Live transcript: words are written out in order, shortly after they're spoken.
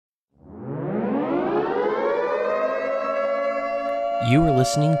You are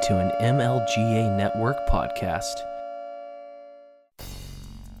listening to an MLGA Network podcast.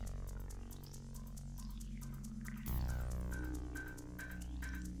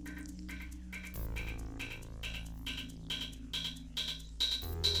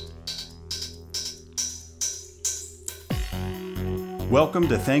 Welcome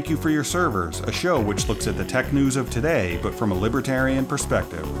to Thank You for Your Servers, a show which looks at the tech news of today, but from a libertarian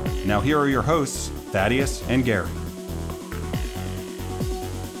perspective. Now here are your hosts, Thaddeus and Gary.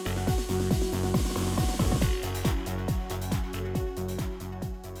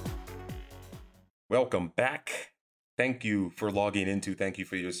 Welcome back. Thank you for logging into Thank You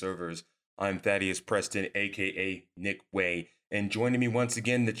for Your Servers. I'm Thaddeus Preston, aka Nick Way, and joining me once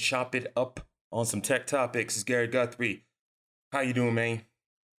again to chop it up on some tech topics is Gary Guthrie. How you doing, man?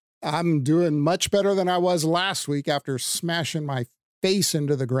 I'm doing much better than I was last week after smashing my face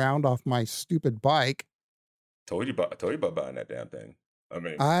into the ground off my stupid bike. Told you about buying that damn thing.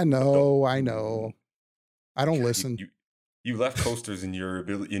 I know. I don't listen. You left coasters in your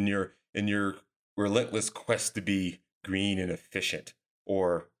relentless quest to be green and efficient,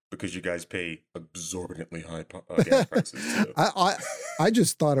 or because you guys pay exorbitantly high gas prices too. I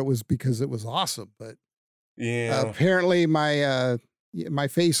just thought it was because it was awesome, but yeah, apparently my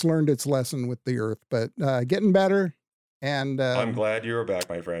face learned its lesson with the earth, but getting better. And I'm glad you're back,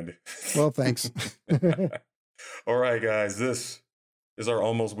 my friend. Well, thanks. All right, guys, this is our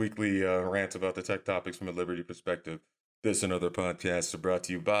almost weekly rant about the tech topics from a liberty perspective. This and other podcasts are brought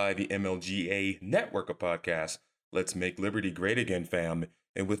to you by the MLGA Network of Podcasts. Let's make liberty great again, fam.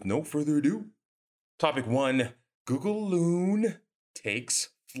 And with no further ado, topic 1, Google Loon takes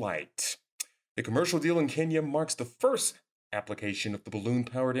flight. A commercial deal in Kenya marks the first application of the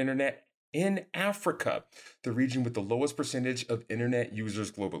balloon-powered internet in Africa, the region with the lowest percentage of internet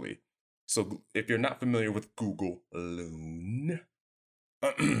users globally. So if you're not familiar with Google Loon,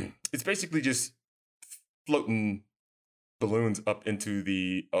 it's basically just floating balloons up into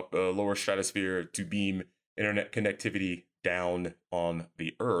the lower stratosphere to beam internet connectivity down on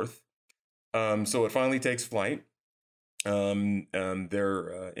the Earth. So it finally takes flight.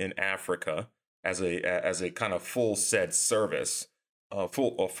 They're in Africa as a kind of full set service,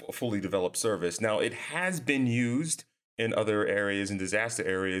 fully developed service. Now it has been used in other areas and disaster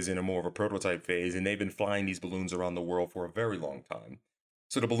areas in a more of a prototype phase, and they've been flying these balloons around the world for a very long time.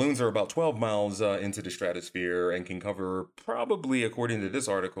 So the balloons are about 12 miles into the stratosphere and can cover probably, according to this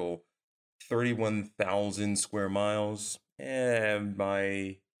article, 31,000 square miles. And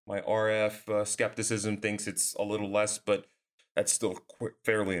my RF skepticism thinks it's a little less, but that's still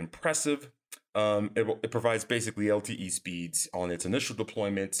fairly impressive. It provides basically LTE speeds on its initial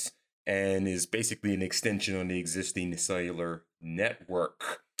deployments and is basically an extension on the existing cellular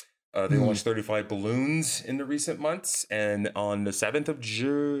network. They launched 35 balloons in the recent months, and on the 7th of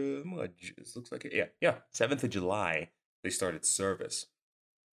June, it looks like it, 7th of July, they started service.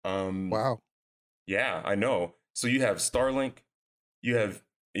 Wow. Yeah, I know. So you have Starlink, you have,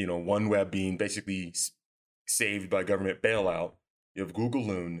 OneWeb being basically saved by government bailout. You have Google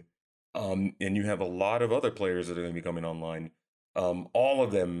Loon, and you have a lot of other players that are going to be coming online. All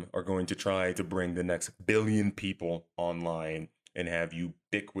of them are going to try to bring the next billion people online and have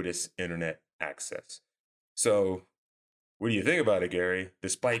ubiquitous internet access. So, what do you think about it, Gary?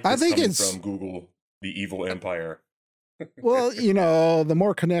 Despite this coming from Google, the evil empire. Well, the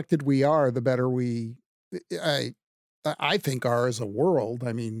more connected we are, the better I think are as a world.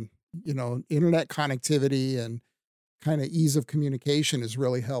 I mean, internet connectivity and kind of ease of communication has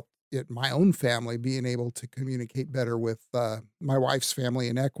really helped my own family being able to communicate better with my wife's family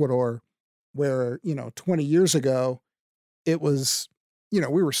in Ecuador, where, 20 years ago, it was, we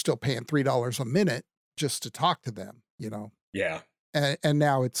were still paying $3 a minute just to talk to them, Yeah. And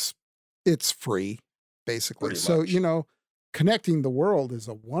now it's free, basically. Pretty So, much. connecting the world is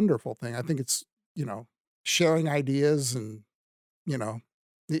a wonderful thing. I think it's, sharing ideas and,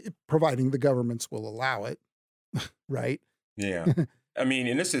 providing the governments will allow it, right? Yeah. I mean,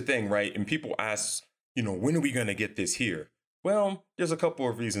 and this is the thing, right? And people ask, when are we going to get this here? Well, there's a couple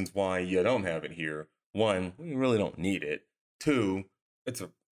of reasons why you don't have it here. One, we really don't need it. Two, it's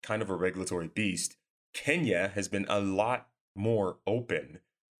a kind of a regulatory beast. Kenya has been a lot more open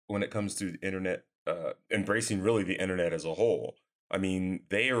when it comes to the internet, embracing really the internet as a whole. I mean,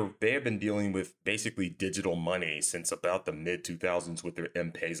 they have been dealing with basically digital money since about the mid 2000s with their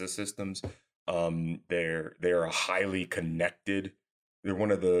M-Pesa systems. They're a highly connected. They're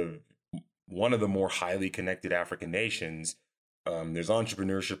one of the more highly connected African nations. There's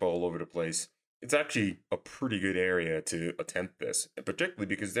entrepreneurship all over the place. It's actually a pretty good area to attempt this, and particularly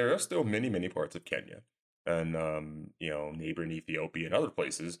because there are still many, many parts of Kenya and neighboring Ethiopia and other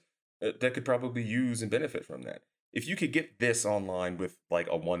places that could probably use and benefit from that. If you could get this online with like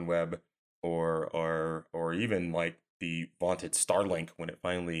a OneWeb or even like the vaunted Starlink when it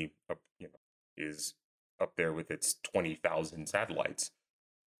finally is up there with its 20,000 satellites,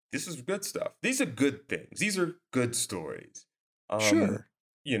 this is good stuff. These are good things. These are good stories. Sure.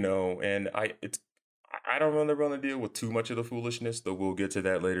 And I don't want to deal with too much of the foolishness, though we'll get to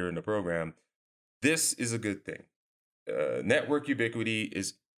that later in the program. This is a good thing. Network ubiquity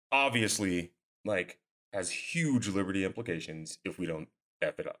is obviously has huge liberty implications if we don't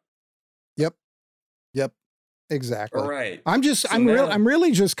F it up. Yep. Exactly. All right. I'm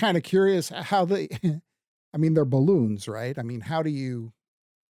really just kind of curious how they, I mean, they're balloons, right? I mean, how do you,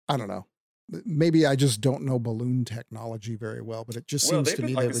 I don't know. Maybe I just don't know balloon technology very well, but it just seems to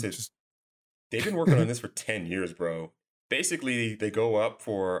me they've been working on this for 10 years, bro. Basically, they go up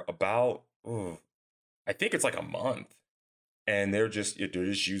for about, I think it's like a month. And they're just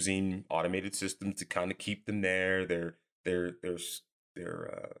using automated systems to kind of keep them there. They're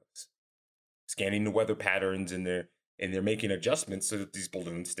scanning the weather patterns, and they're making adjustments so that these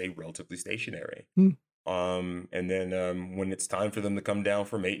balloons stay relatively stationary. And then when it's time for them to come down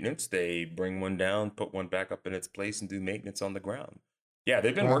for maintenance, they bring one down, put one back up in its place, and do maintenance on the ground. Yeah,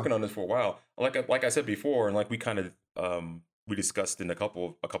 they've been working on this for a while. Like I said before, and like we kind of we discussed in a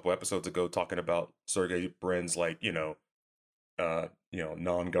couple episodes ago, talking about Sergey Brin's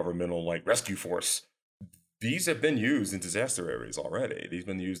non-governmental like rescue force. These have been used in disaster areas already. These have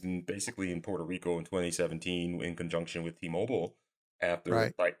been used basically in Puerto Rico in 2017 in conjunction with T-Mobile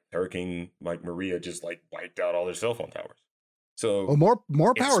after Hurricane Maria just wiped out all their cell phone towers. So more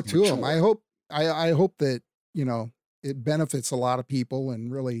power to them. I hope that it benefits a lot of people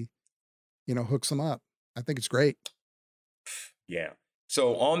and really hooks them up. I think it's great. Yeah.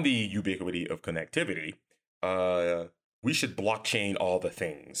 So on the ubiquity of connectivity, we should blockchain all the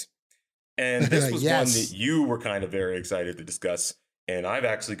things. And this was one that you were kind of very excited to discuss. And I've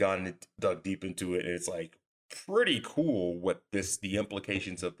actually dug deep into it. And it's pretty cool what the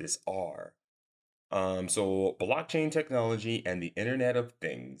implications of this are. So blockchain technology and the Internet of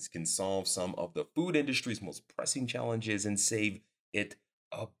Things can solve some of the food industry's most pressing challenges and save it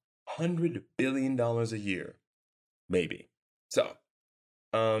 $100 billion a year. Maybe. So,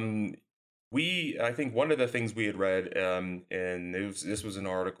 I think one of the things we had read, and this was an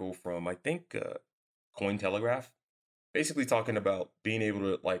article from, I think, Cointelegraph, basically talking about being able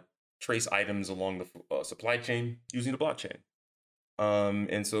to trace items along the supply chain using the blockchain.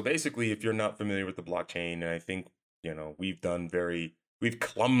 And so basically, if you're not familiar with the blockchain, and I think, we've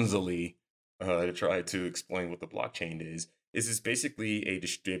clumsily tried to explain what the blockchain is it's basically a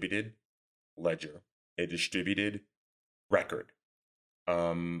distributed ledger, a distributed record.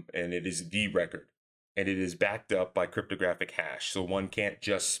 And it is the record, and it is backed up by cryptographic hash. So one can't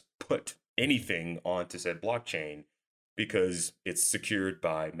just put anything onto said blockchain because it's secured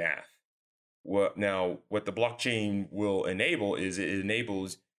by math. What the blockchain will enable is it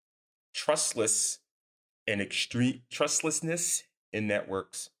enables trustlessness in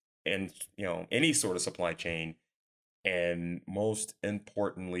networks and any sort of supply chain, and most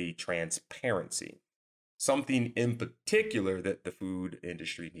importantly, transparency. Something in particular that the food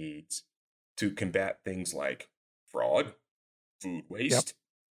industry needs to combat things like fraud, food waste,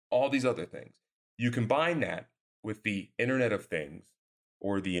 all these other things. You combine that with the Internet of Things,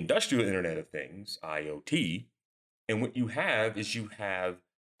 or the Industrial Internet of Things, IoT, and what you have is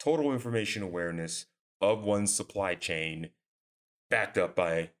total information awareness of one's supply chain backed up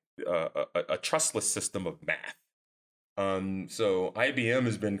by a trustless system of math. So IBM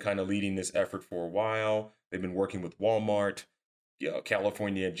has been kind of leading this effort for a while. They've been working with Walmart,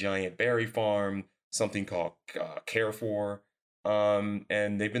 California Giant Berry Farm, something called Carrefour, and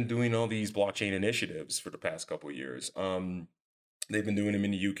they've been doing all these blockchain initiatives for the past couple of years. They've been doing them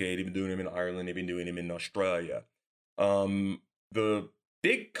in the UK, they've been doing them in Ireland, they've been doing them in Australia. The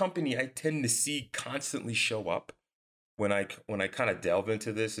big company I tend to see constantly show up when I kind of delve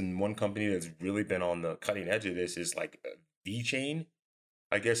into this, and one company that's really been on the cutting edge of this is VeChain.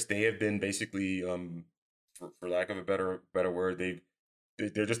 I guess they have been basically, for lack of a better word,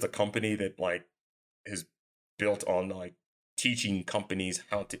 they're just a company that is built on teaching companies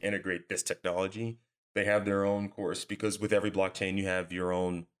how to integrate this technology. They have their own course because with every blockchain you have your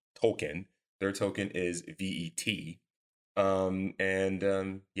own token. Their token is VET. They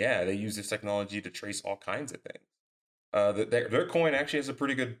use this technology to trace all kinds of things. Their coin actually has a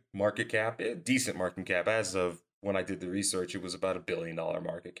pretty good market cap, a decent market cap. As of when I did the research, it was about $1 billion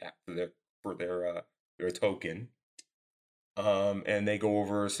market cap for their token. And they go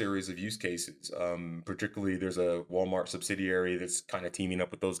over a series of use cases. Particularly, there's a Walmart subsidiary that's kind of teaming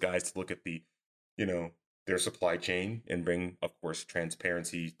up with those guys to look at their supply chain and bring, of course,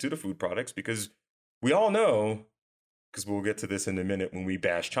 transparency to the food products, because we all know, because we'll get to this in a minute when we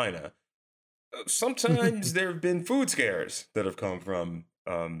bash China, sometimes there have been food scares that have come from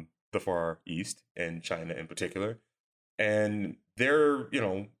the Far East and China in particular. And their,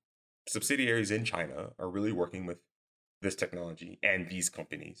 subsidiaries in China are really working with this technology and these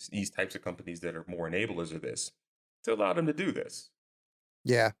companies, these types of companies that are more enablers of this, to allow them to do this.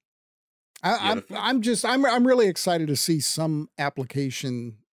 Yeah. Yeah, the food- I'm really excited to see some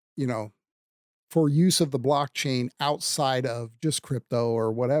application, for use of the blockchain outside of just crypto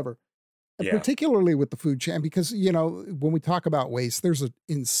or whatever. And Yeah. particularly with the food chain, because, when we talk about waste, there's an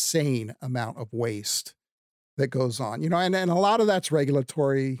insane amount of waste that goes on, and a lot of that's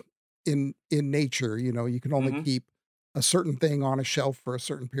regulatory in nature. You can only Mhm. keep a certain thing on a shelf for a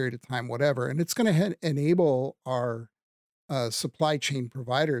certain period of time, whatever. And it's going to enable our supply chain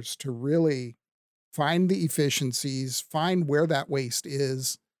providers to really find the efficiencies, find where that waste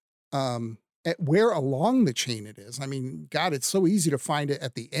is, where along the chain it is. I mean, God, it's so easy to find it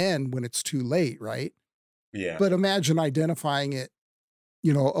at the end when it's too late, right? Yeah. But imagine identifying it,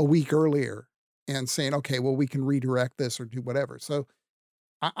 a week earlier and saying, okay, well, we can redirect this or do whatever. So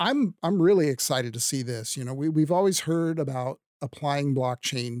I'm really excited to see this. We've always heard about applying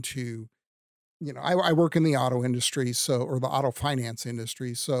blockchain to, I work in the auto industry, or the auto finance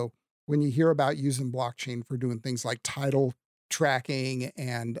industry. So when you hear about using blockchain for doing things like title tracking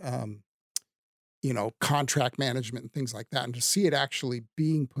and, contract management and things like that, and to see it actually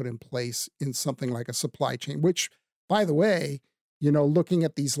being put in place in something like a supply chain, which, by the way, looking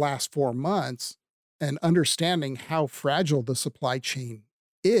at these last 4 months and understanding how fragile the supply chain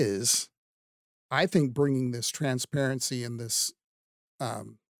is, I think bringing this transparency and this,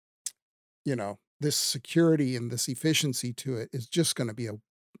 this security and this efficiency to it is just going to be a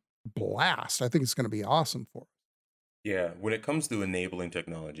blast. I think it's going to be awesome for us. Yeah. When it comes to enabling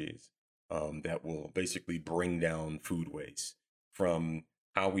technologies that will basically bring down food waste, from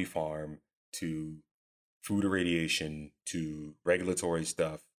how we farm to food irradiation to regulatory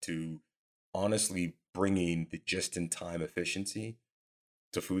stuff to honestly bringing the just-in-time efficiency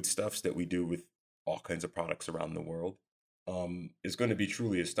to foodstuffs that we do with all kinds of products around the world, is going to be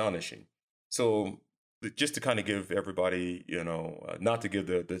truly astonishing. So, just to kind of give everybody, not to give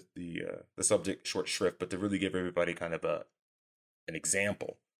the subject short shrift, but to really give everybody kind of an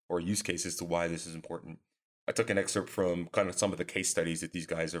example or use case as to why this is important. I took an excerpt from kind of some of the case studies that these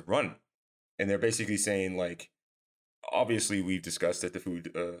guys have run, and they're basically saying, like, obviously we've discussed that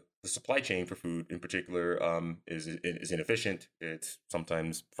the supply chain for food in particular is inefficient. It's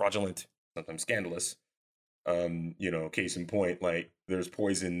sometimes fraudulent, sometimes scandalous. Case in point, like, there's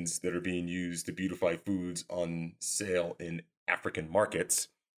poisons that are being used to beautify foods on sale in African markets.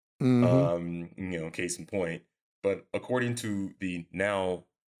 Case in point. But according to the now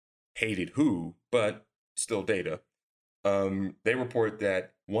hated WHO, but still data, they report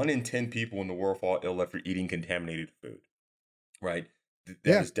that 1 in 10 people in the world fall ill after eating contaminated food. Right?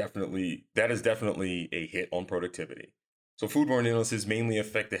 That is definitely a hit on productivity. So foodborne illnesses mainly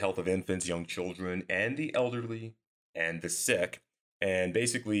affect the health of infants, young children, and the elderly and the sick. And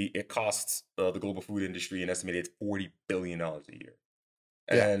basically, it costs the global food industry an estimated $40 billion a year.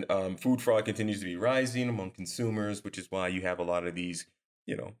 Yeah. And food fraud continues to be rising among consumers, which is why you have a lot of these,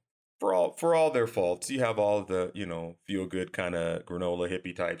 for all their faults, you have all the, feel good kind of granola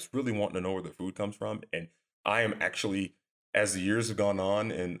hippie types really wanting to know where their food comes from. And I am actually, as the years have gone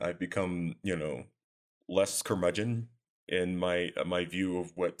on and I've become, less curmudgeon in my view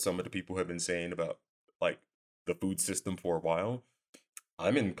of what some of the people have been saying about, like, the food system for a while,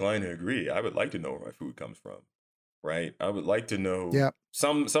 I'm inclined to agree. I would like to know where my food comes from, right? I would like to know Yep.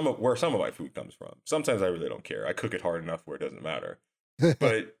 where some of my food comes from. Sometimes I really don't care. I cook it hard enough where it doesn't matter.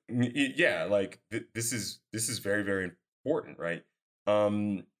 But yeah, like, this is very, very important, right?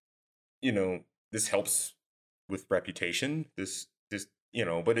 This helps with reputation.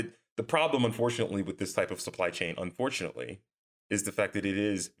 But the problem, unfortunately, with this type of supply chain, unfortunately, is the fact that it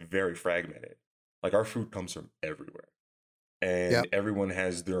is very fragmented. Like, our food comes from everywhere, and Yep. everyone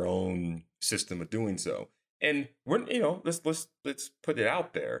has their own system of doing so. And let's put it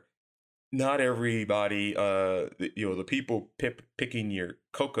out there. Not everybody, the people picking your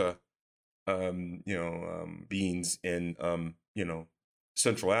coca, beans in,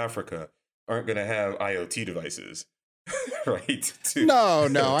 Central Africa aren't going to have IoT devices, right? No.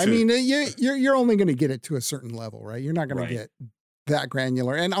 I mean, you're only going to get it to a certain level, right? You're not going Right. to get that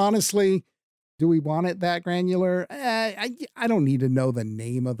granular. And honestly, do we want it that granular? I don't need to know the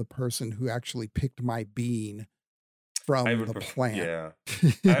name of the person who actually picked my bean I from would the prefer, plant.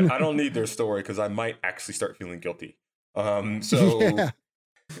 yeah. I don't need their story because I might actually start feeling guilty. So Yeah.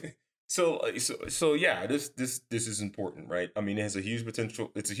 so yeah, this is important, right? I mean, it has a huge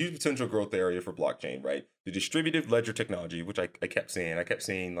potential. It's a huge potential growth area for blockchain, right? The distributed ledger technology, which I kept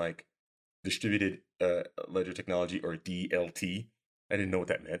saying like distributed ledger technology, or DLT. I didn't know what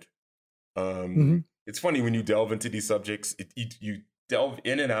that meant. hmm It's funny when you delve into these subjects, you delve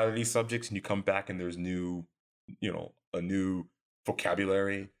in and out of these subjects, and you come back and there's new, a new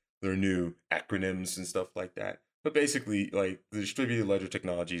vocabulary, there are new acronyms and stuff like that. But basically, like, the distributed ledger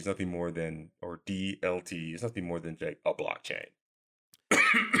technology is nothing more than, or DLT is nothing more than like a blockchain.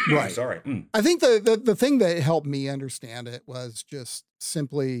 Right. Sorry. I think the thing that helped me understand it was just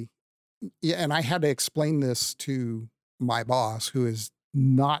simply, yeah, and I had to explain this to my boss, who is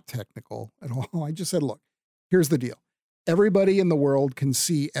not technical at all. I just said, look, here's the deal. Everybody in the world can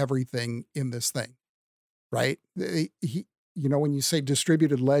see everything in this thing, right? When you say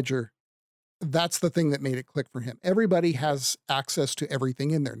distributed ledger, that's the thing that made it click for him. Everybody has access to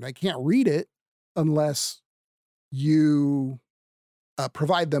everything in there. And I can't read it unless you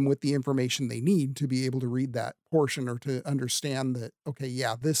provide them with the information they need to be able to read that portion, or to understand that, okay,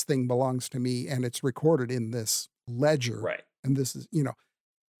 yeah, this thing belongs to me and it's recorded in this ledger. Right. And this is,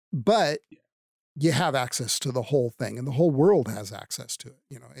 but you have access to the whole thing, and the whole world has access to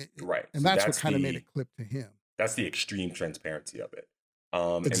it, Right. and So that's what kind of made it click to him. That's the extreme transparency of it.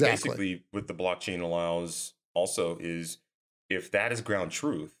 Exactly. And basically, what the blockchain allows also is, if that is ground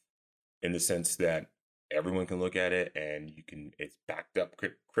truth, in the sense that everyone can look at it and it's backed up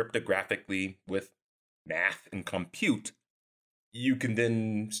cryptographically with math and compute, you can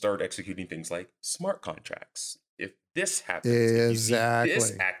then start executing things like smart contracts. If this happens, if you see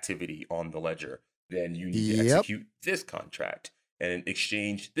this activity on the ledger, then you need to execute this contract and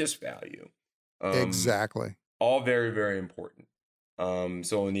exchange this value. Exactly. All very, very important.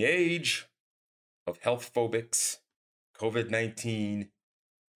 So in the age of health phobics, COVID-19,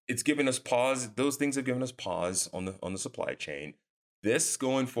 it's given us pause. Those things have given us pause on the supply chain. This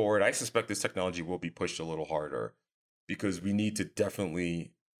going forward, I suspect this technology will be pushed a little harder, because we need to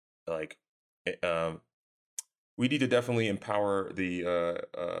definitely empower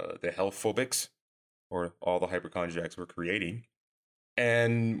the health phobics, or all the hypochondriacs we're creating,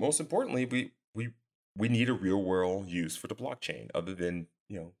 and most importantly, we need a real world use for the blockchain, other than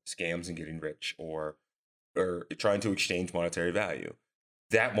scams and getting rich, or trying to exchange monetary value.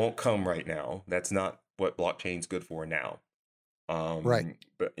 That won't come right now. That's not what blockchain's good for now. Right.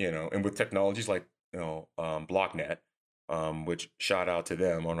 But and with technologies like Blocknet, which shout out to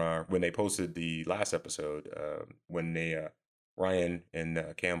them when they posted the last episode, when they Ryan and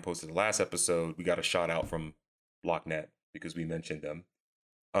Cam posted the last episode, we got a shout out from Blocknet because we mentioned them.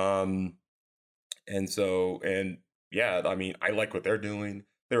 And yeah, I mean, I like what they're doing.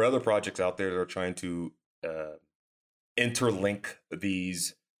 There are other projects out there that are trying to interlink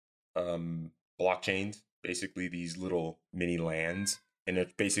these blockchains, basically these little mini lands, and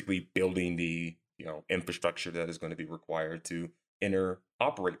it's basically building the infrastructure that is going to be required to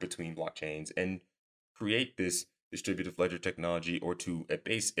interoperate between blockchains and create this distributed ledger technology, or to at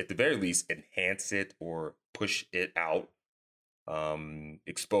the very least enhance it or push it out,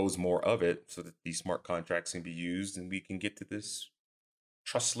 expose more of it, so that these smart contracts can be used and we can get to this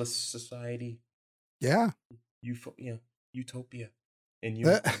trustless society. Yeah. Utopia and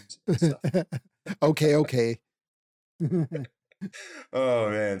unicorns and stuff. Okay. Oh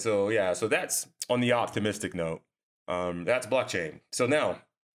man, so that's on the optimistic note. That's blockchain. So now,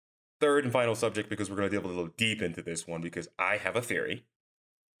 third and final subject, because we're going to delve a little deep into this one, because I have a theory,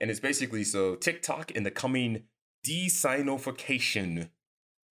 and it's basically, so TikTok in the coming de-Sinofication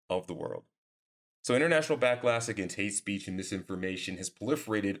of the world. So international backlash against hate speech and misinformation has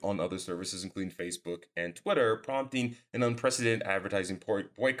proliferated on other services, including Facebook and Twitter, prompting an unprecedented advertising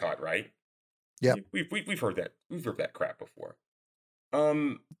boycott, right? Yeah. We've heard that. We've heard that crap before.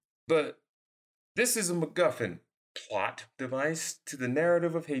 But this is a MacGuffin plot device to the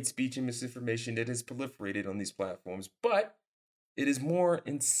narrative of hate speech and misinformation that has proliferated on these platforms, but it is more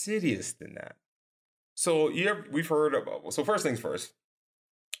insidious than that. So we've heard about. So first things first.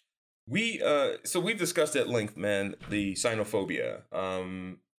 We've discussed at length, man, the xenophobia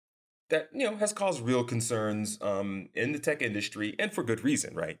that has caused real concerns in the tech industry, and for good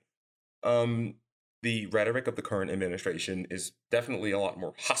reason, right? The rhetoric of the current administration is definitely a lot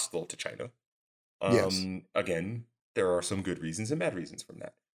more hostile to China. Yes. Again, there are some good reasons and bad reasons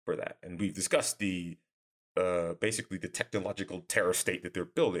for that, and we've discussed the basically the technological terror state that they're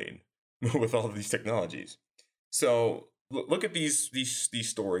building. with all of these technologies. So look at these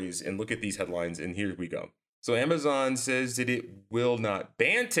stories and look at these headlines, and here we go. So Amazon says that it will not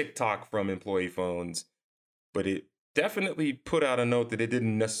ban TikTok from employee phones, but it definitely put out a note that it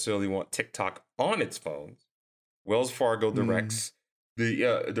didn't necessarily want TikTok on its phones. Wells Fargo directs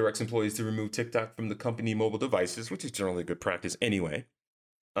employees to remove TikTok from the company mobile devices, which is generally good practice anyway.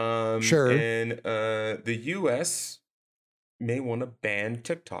 Sure. And the U.S. may want to ban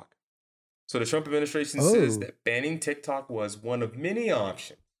TikTok. So the Trump administration says that banning TikTok was one of many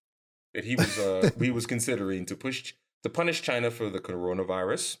options that he was considering to punish China for the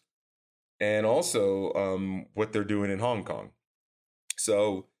coronavirus, and also what they're doing in Hong Kong.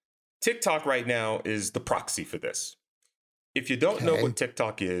 So TikTok right now is the proxy for this. If you don't know what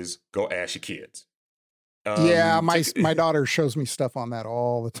TikTok is, go ask your kids. My daughter shows me stuff on that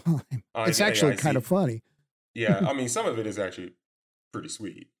all the time. It's actually kind of funny. Yeah, I mean, some of it is actually pretty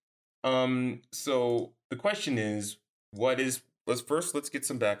sweet. So the question is, let's get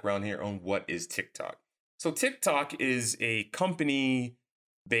some background here on what is TikTok. So TikTok is a company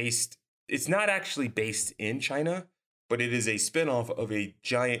it's not actually based in China, but it is a spinoff of a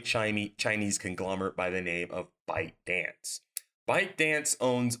giant Chinese conglomerate by the name of ByteDance. ByteDance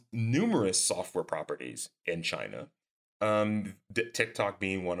owns numerous software properties in China, TikTok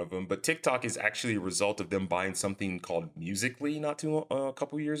being one of them. But TikTok is actually a result of them buying something called Musical.ly a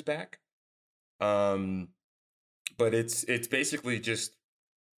couple years back. But it's basically just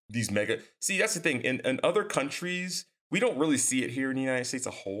these mega. See, that's the thing. In other countries, we don't really see it here in the United States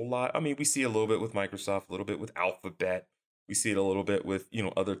a whole lot. I mean, we see a little bit with Microsoft, a little bit with Alphabet. We see it a little bit with,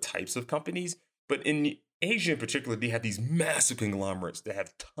 other types of companies. But in Asia in particular, they have these massive conglomerates that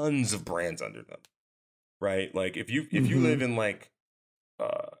have tons of brands under them, right? Like if you live in like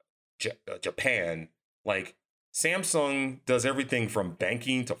Japan, like Samsung does everything from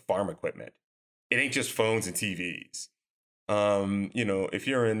banking to farm equipment. It ain't just phones and TVs. If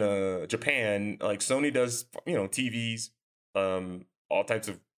you're in Japan, like Sony does, TVs, all types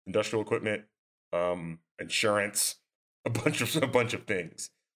of industrial equipment, insurance, a bunch of things.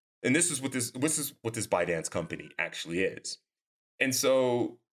 And this is what this ByteDance company actually is. And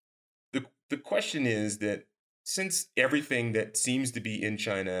so the question is that since everything that seems to be in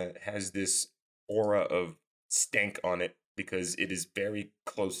China has this aura of stank on it because it is very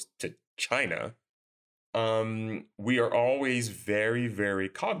close to China, we are always very, very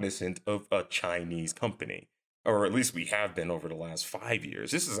cognizant of a Chinese company, or at least we have been over the last 5 years.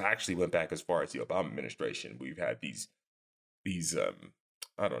 This has actually went back as far as the Obama administration. We've had these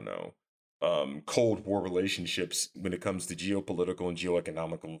Cold War relationships when it comes to geopolitical and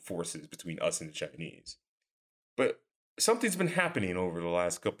geoeconomical forces between us and the Chinese. But something's been happening over the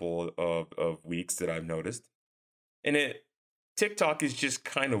last couple of weeks that I've noticed, and TikTok is just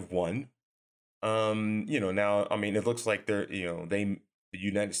kind of one. Now, I mean, it looks like the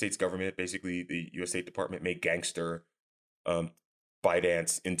United States government, basically the U.S. State Department, made gangster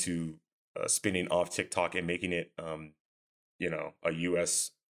ByteDance into spinning off TikTok and making it, a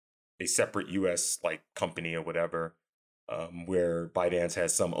separate U.S. like company or whatever, where ByteDance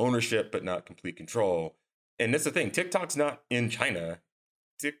has some ownership but not complete control. And that's the thing. TikTok's not in China.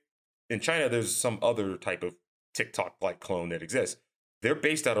 In China, there's some other type of TikTok-like clone that exists. They're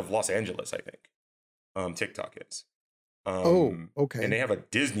based out of Los Angeles, I think. TikTok is. Okay. And they have a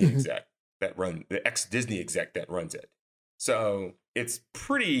Disney exec the ex-Disney exec that runs it. So it's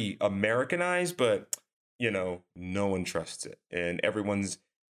pretty Americanized, but, no one trusts it. And everyone's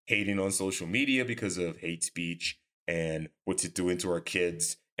hating on social media because of hate speech and what's it doing to our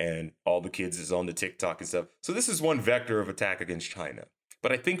kids. And all the kids is on the TikTok and stuff. So this is one vector of attack against China.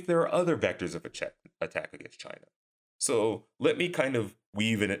 But I think there are other vectors of attack against China. So let me kind of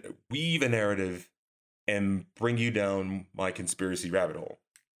weave a narrative and bring you down my conspiracy rabbit hole.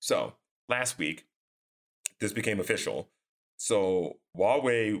 So last week, this became official. So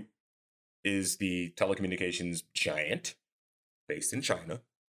Huawei is the telecommunications giant based in China,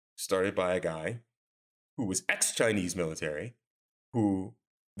 started by a guy who was ex-Chinese military, who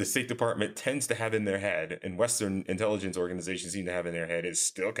the State Department tends to have in their head, and Western intelligence organizations seem to have in their head, is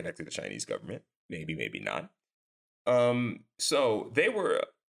still connected to the Chinese government. Maybe, maybe not. So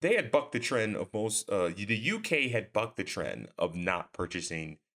they had bucked the trend of the UK had bucked the trend of not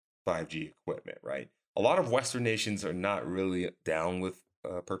purchasing 5G equipment, right? A lot of Western nations are not really down with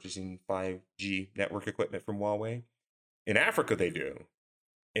purchasing 5G network equipment from Huawei. In Africa, they do.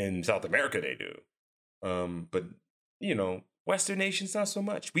 In South America, they do. But Western nations not so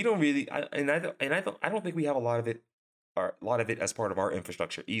much. We don't really, I don't think we have a lot of it as part of our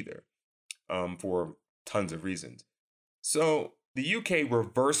infrastructure either, for tons of reasons. So the UK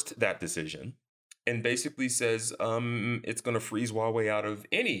reversed that decision and basically says it's going to freeze Huawei out of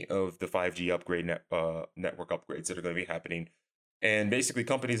any of the 5G network upgrades that are going to be happening. And basically,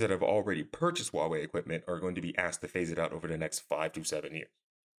 companies that have already purchased Huawei equipment are going to be asked to phase it out over the next 5 to 7 years.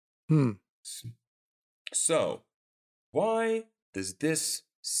 Hmm. So, why does this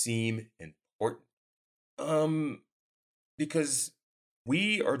seem important? Because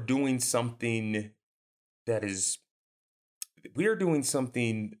we are doing something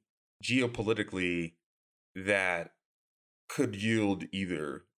geopolitically that could yield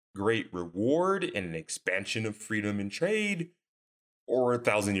either great reward and an expansion of freedom and trade, or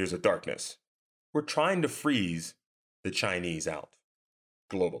 1,000 years of darkness. We're trying to freeze the Chinese out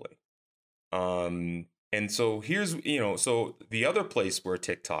globally. And so here's, so the other place where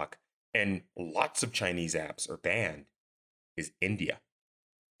TikTok and lots of Chinese apps are banned is India.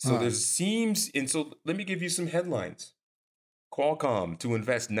 So so let me give you some headlines. Qualcomm to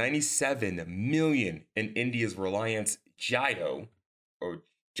invest $97 million in India's Reliance Jio, or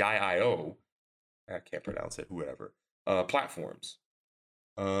JIO, I can't pronounce it, whoever, platforms.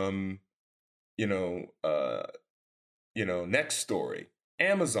 Next story,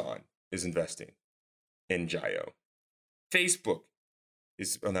 Amazon is investing in Jio. Facebook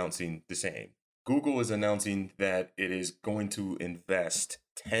is announcing the same. Google is announcing that it is going to invest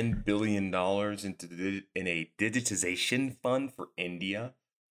 $10 billion in a digitization fund for India.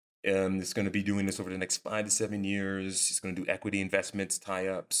 It's going to be doing this over the next 5 to 7 years. It's going to do equity investments,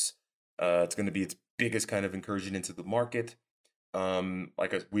 tie-ups. It's going to be its biggest kind of incursion into the market.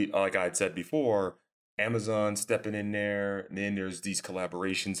 Like I had said before, Amazon stepping in there, and then there's these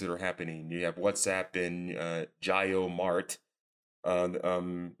collaborations that are happening. You have WhatsApp and Jio Mart,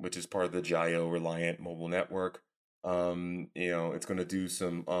 which is part of the Jio Reliant mobile network. It's going to do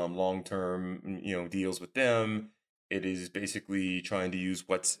some long-term, deals with them. It is basically trying to use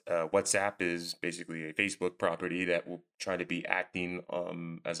WhatsApp is basically a Facebook property that will try to be acting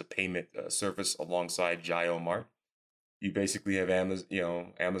as a payment service alongside Jio Mart. You basically have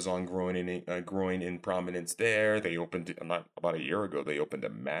Amazon growing in prominence there. They opened about a year ago. They opened a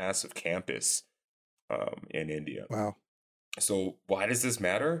massive campus in India. Wow. So why does this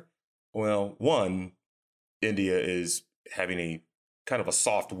matter? Well, one, India is having a kind of a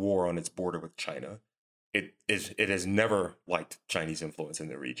soft war on its border with China. It has never liked Chinese influence in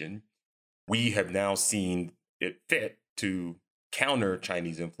the region. We have now seen it fit to counter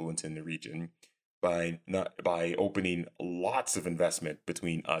Chinese influence in the region by opening lots of investment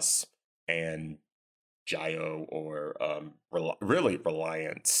between us and Jio or really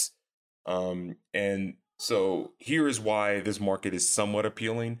Reliance. And so here is why this market is somewhat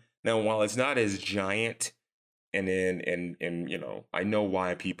appealing. Now, while it's not as giant, and I know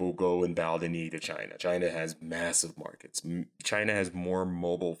why people go and bow the knee to China. China has massive markets. China has more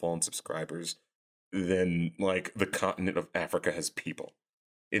mobile phone subscribers than like the continent of Africa has people.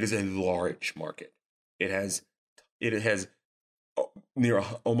 It is a large market. It has near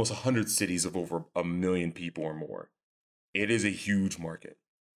almost 100 cities of over 1 million people or more. It is a huge market,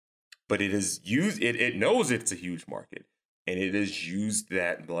 but it knows it's a huge market, and it has used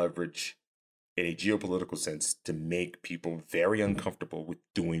that leverage in a geopolitical sense to make people very uncomfortable with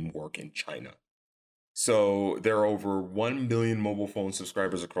doing work in China. So there are over 1 million mobile phone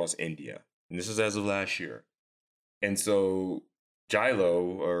subscribers across India, and this is as of last year. And so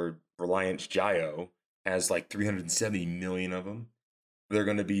Jio or Reliance Jio has like 370 million of them. They're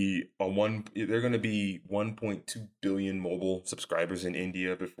going to be 1.2 billion mobile subscribers in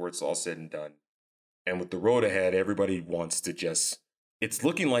India before it's all said and done. And with the road ahead, everybody wants to it's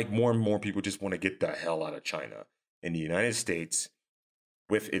looking like more and more people just want to get the hell out of China. And the United States,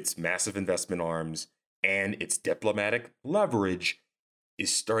 with its massive investment arms and its diplomatic leverage,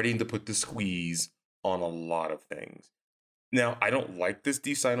 is starting to put the squeeze on a lot of things. Now, I don't like this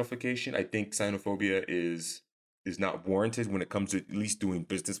de-Sinofication. I think Sinophobia is not warranted when it comes to at least doing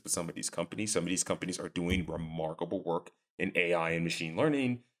business with some of these companies. Some of these companies are doing remarkable work in AI and machine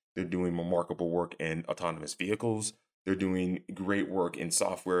learning. They're doing remarkable work in autonomous vehicles. They're doing great work in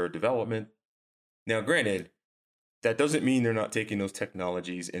software development. Now, granted, that doesn't mean they're not taking those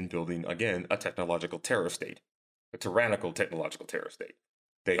technologies and building, again, a technological terror state, a tyrannical technological terror state.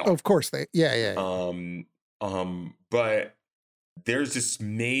 They are. Of course yeah. But there's this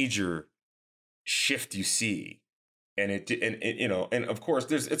major shift you see, and and of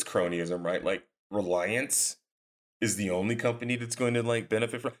course it's cronyism, right? Like Reliance is the only company that's going to like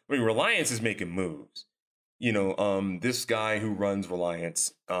benefit from. I mean, Reliance is making moves. This guy who runs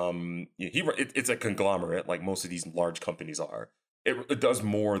Reliance, it's a conglomerate like most of these large companies are. It does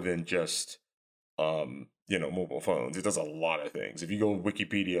more than just mobile phones. It does a lot of things. If you go on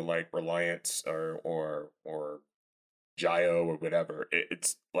Wikipedia, like Reliance or Jio or whatever,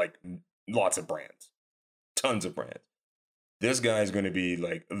 it's like lots of brands, tons of brands. This guy is going to be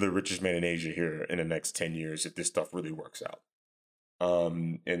like the richest man in Asia here in the next 10 years if this stuff really works out.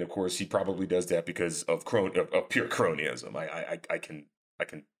 And of course, he probably does that because of pure cronyism. I can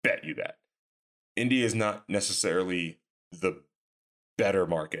bet you that India is not necessarily the better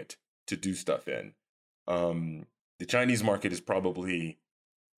market to do stuff in. The Chinese market is probably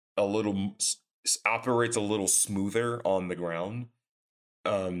operates a little smoother on the ground,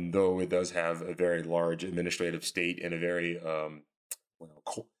 though it does have a very large administrative state and a very a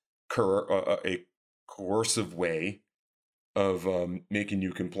coercive way of making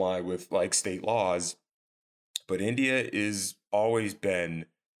you comply with like state laws. But India is always been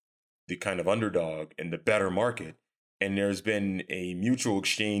the kind of underdog in the better market. And there's been a mutual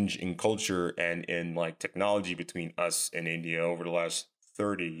exchange in culture and in like technology between us and India over the last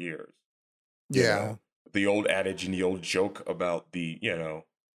 30 years. Yeah. The old adage and the old joke about the,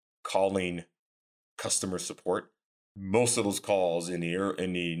 calling customer support. Most of those calls in the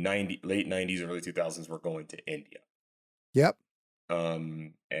late 90s, early 2000s were going to India. Yep.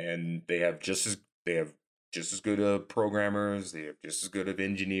 And they have just as good of programmers. They have just as good of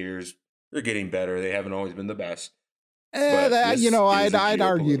engineers. They're getting better. They haven't always been the best. I'd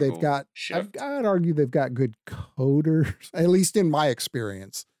argue they've got. Shift. I'd argue they've got good coders, at least in my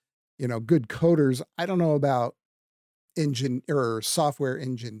experience. Good coders. I don't know about software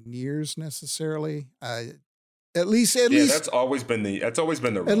engineers necessarily. At least that's always been the at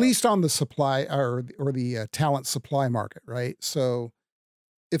rub. least on the supply or the talent supply market, right? So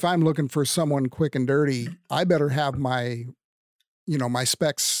if I'm looking for someone quick and dirty, I better have my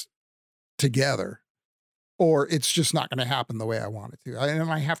specs together, or it's just not going to happen the way I want it to.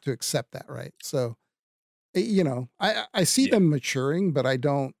 And I have to accept that, right? So, I see them maturing, but I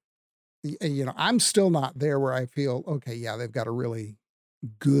don't, I'm still not there where I feel, okay, yeah, they've got a really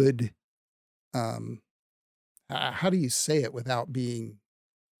good, how do you say it without being,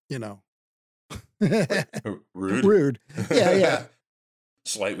 Rude? rude? Yeah.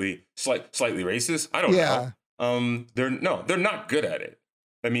 Slightly racist. I don't know. They're not good at it.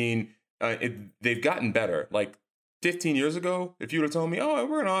 I mean, they've gotten better. Like 15 years ago, if you would have told me, "Oh,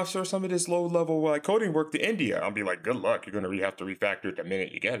 we're going to offshore some of this low-level coding work to India," I'll be like, "Good luck. You're going to have to refactor it the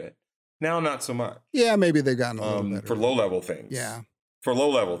minute you get it." Now, not so much. Yeah, maybe they've gotten a little better for low-level things. Yeah, for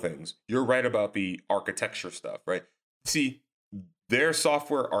low-level things, you're right about the architecture stuff, right? See, their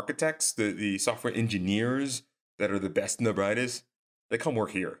software architects, the software engineers that are the best and the brightest, they come work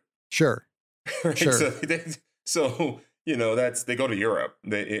here. Sure. Right? Sure. So they go to Europe.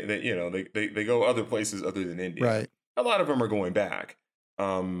 They go other places other than India. Right. A lot of them are going back.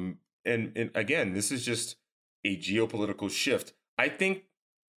 And again, this is just a geopolitical shift. I think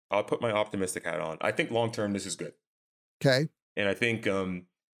I'll put my optimistic hat on. I think long term this is good. Okay. And I think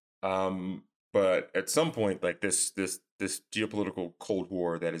but at some point, like this geopolitical Cold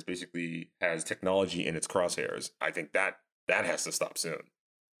War that is basically has technology in its crosshairs, I think that has to stop soon.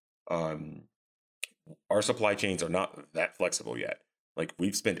 Our supply chains are not that flexible yet. Like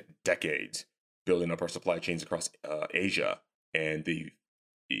we've spent decades building up our supply chains across Asia, and the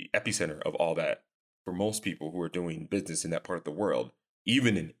epicenter of all that for most people who are doing business in that part of the world,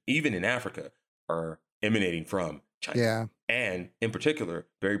 even in Africa, are emanating from China. Yeah. And in particular,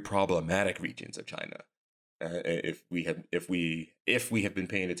 very problematic regions of China. If we have been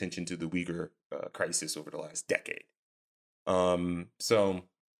paying attention to the Uyghur crisis over the last decade. So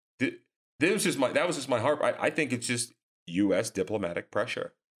that was just my heart. I think it's just U.S. diplomatic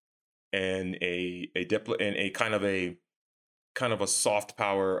pressure and a kind of a soft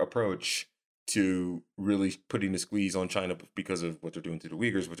power approach to really putting the squeeze on China because of what they're doing to the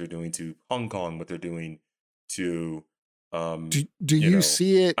Uyghurs, what they're doing to Hong Kong, what they're doing to. Do you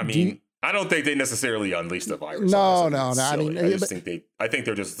see it? I mean, I don't think they necessarily unleashed the virus. No. I mean, I think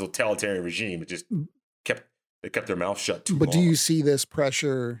they're just a totalitarian regime. It just kept their mouth shut too long. But do you see this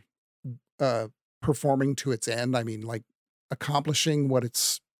pressure performing to its end? I mean, like accomplishing what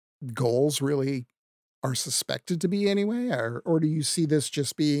its goals really are suspected to be anyway, or do you see this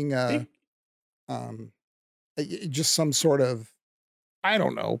just being just some sort of, I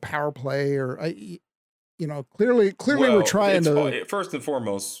don't know, power play or clearly we're trying to first and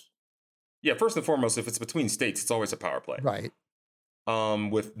foremost, if it's between states, it's always a power play, right?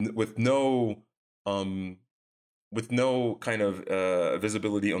 With no kind of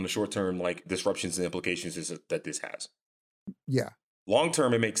visibility on the short term, like disruptions and implications that this has. Yeah. Long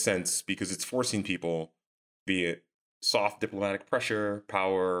term, it makes sense because it's forcing people, be it soft diplomatic pressure,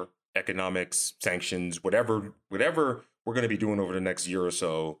 power, economics, sanctions, whatever we're going to be doing over the next year or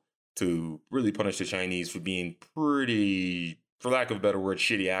so to really punish the Chinese for being pretty, for lack of a better word,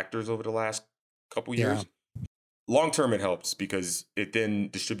 shitty actors over the last couple years. Long term, it helps because it then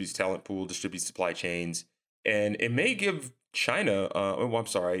distributes talent pool, distributes supply chains, and it may give China,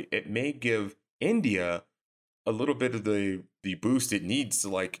 it may give India a little bit of the boost it needs to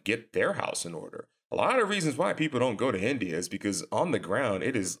like get their house in order. A lot of reasons why people don't go to India is because on the ground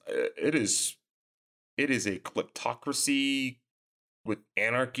it is a kleptocracy with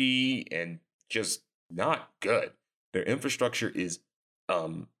anarchy and just not good. Their infrastructure is,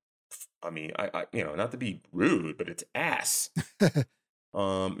 I not to be rude, but it's ass.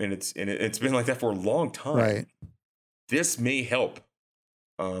 And it's been like that for a long time. Right. This may help.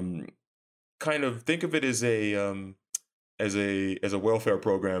 Kind of think of it as a welfare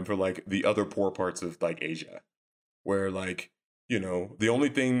program for like the other poor parts of like Asia, where like, the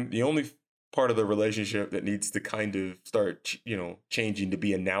only part of the relationship that needs to kind of start, changing to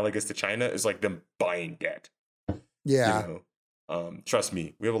be analogous to China is like them buying debt. Yeah. Trust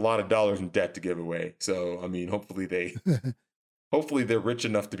me, we have a lot of dollars in debt to give away. So, I mean, hopefully hopefully they're rich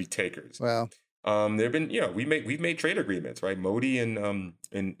enough to be takers. Well, there've been, we've made trade agreements, right? Modi and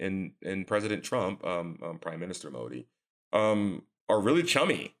President Trump, Prime Minister Modi, are really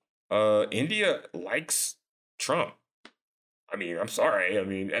chummy. India likes Trump. I mean, I'm sorry. I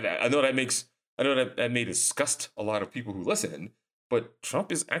mean, I know that may disgust a lot of people who listen, but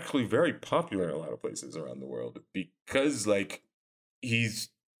Trump is actually very popular in a lot of places around the world because, like, he's,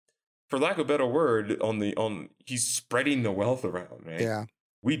 for lack of a better word, he's spreading the wealth around, right? yeah.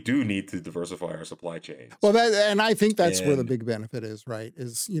 We do need to diversify our supply chains. Well, and I think that's where the big benefit is, right?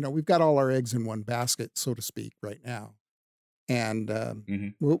 Is, we've got all our eggs in one basket, so to speak, right now. And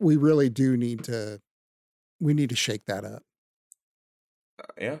we really do need to shake that up.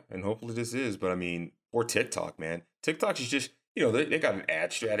 Yeah, and hopefully this is, but I mean, or TikTok, man. TikTok is just, they got an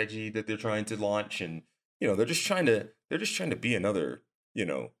ad strategy that they're trying to launch, and they're just trying to be another,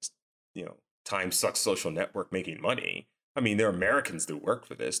 time sucks social network making money. I mean, there are Americans that work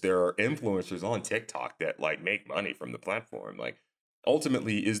for this. There are influencers on TikTok that like make money from the platform. Like,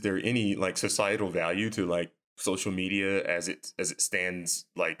 ultimately, is there any like societal value to like social media as it stands,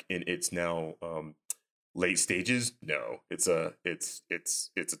 like in its now late stages? No, it's a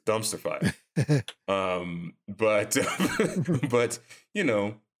dumpster fire. But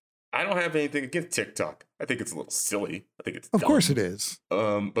I don't have anything against TikTok. I think it's a little silly. I think it's of dumb. course it is.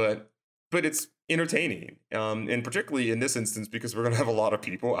 But it's entertaining. And particularly in this instance, because we're going to have a lot of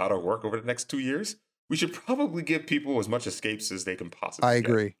people out of work over the next 2 years, we should probably give people as much escapes as they can possibly I get.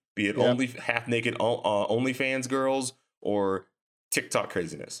 agree. Be it only half-naked OnlyFans girls or TikTok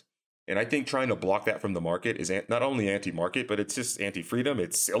craziness. And I think trying to block that from the market is not only anti-market, but it's just anti-freedom.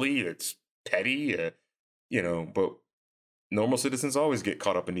 It's silly. It's petty. But normal citizens always get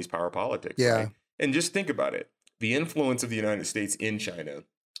caught up in these power politics. Yeah. Right? And just think about it. The influence of the United States in China,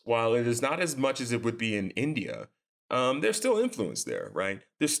 while it is not as much as it would be in India, there's still influence there, right?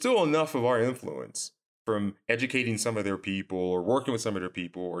 There's still enough of our influence from educating some of their people or working with some of their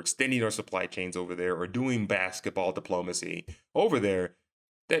people or extending our supply chains over there or doing basketball diplomacy over there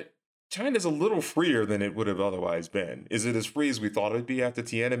that China's a little freer than it would have otherwise been. Is it as free as we thought it'd be after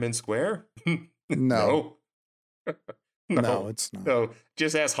Tiananmen Square? No. No. No, it's not. So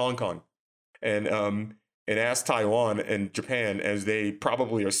just ask Hong Kong and ask Taiwan and Japan, as they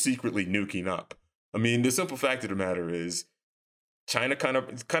probably are secretly nuking up. I mean, the simple fact of the matter is China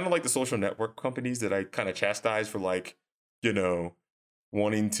it's kind of like the social network companies that I kind of chastise for, like,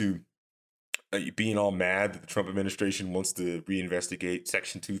 wanting to, being all mad that the Trump administration wants to reinvestigate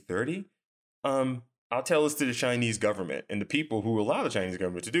Section 230. I'll tell this to the Chinese government and the people who allow the Chinese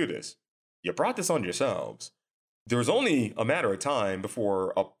government to do this. You brought this on yourselves. There was only a matter of time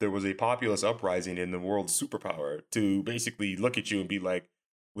before there was a populist uprising in the world's superpower to basically look at you and be like,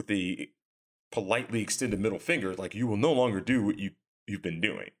 with the politely extended middle finger, like, you will no longer do what you've been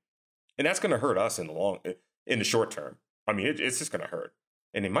doing. And that's going to hurt us in the short term. I mean, it's just going to hurt.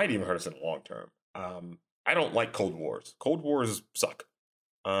 And it might even hurt us in the long term. I don't like Cold Wars. Cold Wars suck.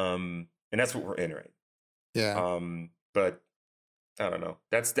 And that's what we're entering. Yeah. But I don't know.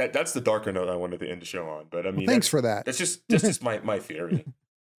 That's the darker note I wanted to end the show on. But I mean, thanks for that. That's just my theory.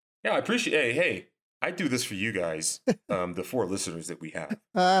 Yeah, I appreciate. Hey, I do this for you guys, the 4 listeners that we have.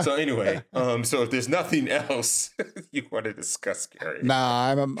 So anyway, so if there's nothing else you want to discuss, Gary.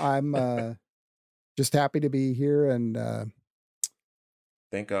 Nah, I'm just happy to be here, and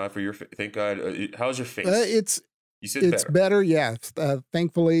thank God for thank God. How's your face? It's better. Yeah.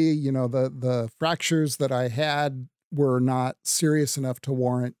 Thankfully, the fractures that I had were not serious enough to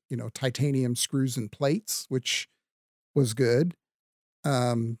warrant, titanium screws and plates, which was good.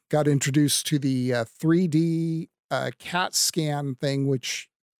 Got introduced to the 3D CAT scan thing, which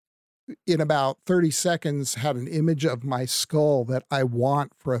in about 30 seconds had an image of my skull that I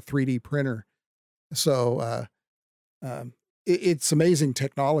want for a 3D printer. So it's amazing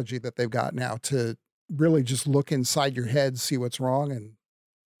technology that they've got now to really just look inside your head, see what's wrong, and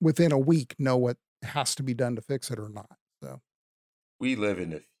within a week know what has to be done to fix it or not. So we live in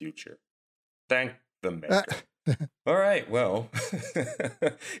the future. Thank the maker. All right. Well,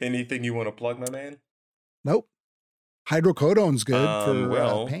 anything you want to plug, my man? Nope. Hydrocodone's good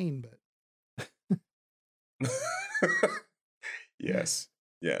for pain, but yes.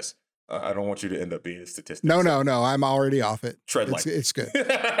 I don't want you to end up being a statistic. No. I'm already off it. Tread light. It's good.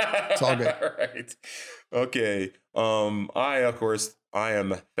 It's all good. All right. Okay. I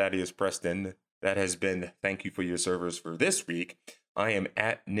am Thaddeus Preston. That has been Thank You for Your Servers for this week. I am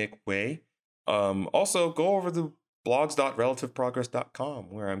at Nick Way. Also, go over to blogs.relativeprogress.com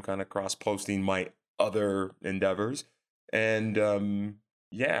where I'm kind of cross-posting my other endeavors. And you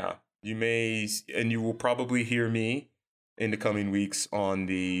will probably hear me in the coming weeks on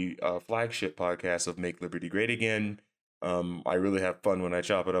the flagship podcast of Make Liberty Great Again. I really have fun when I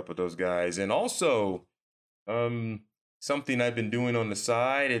chop it up with those guys. And also, something I've been doing on the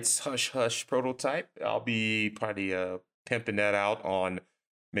side, it's Hush Hush Prototype. I'll be probably pimping that out on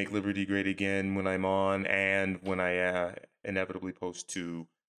Make Liberty Great Again when I'm on, and when I inevitably post to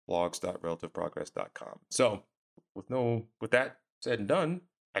blogs.relativeprogress.com. So with that said and done,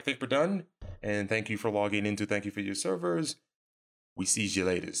 I think we're done. And thank you for logging into Thank You for Your Servers. We sees you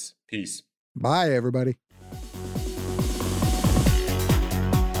later. Peace. Bye, everybody.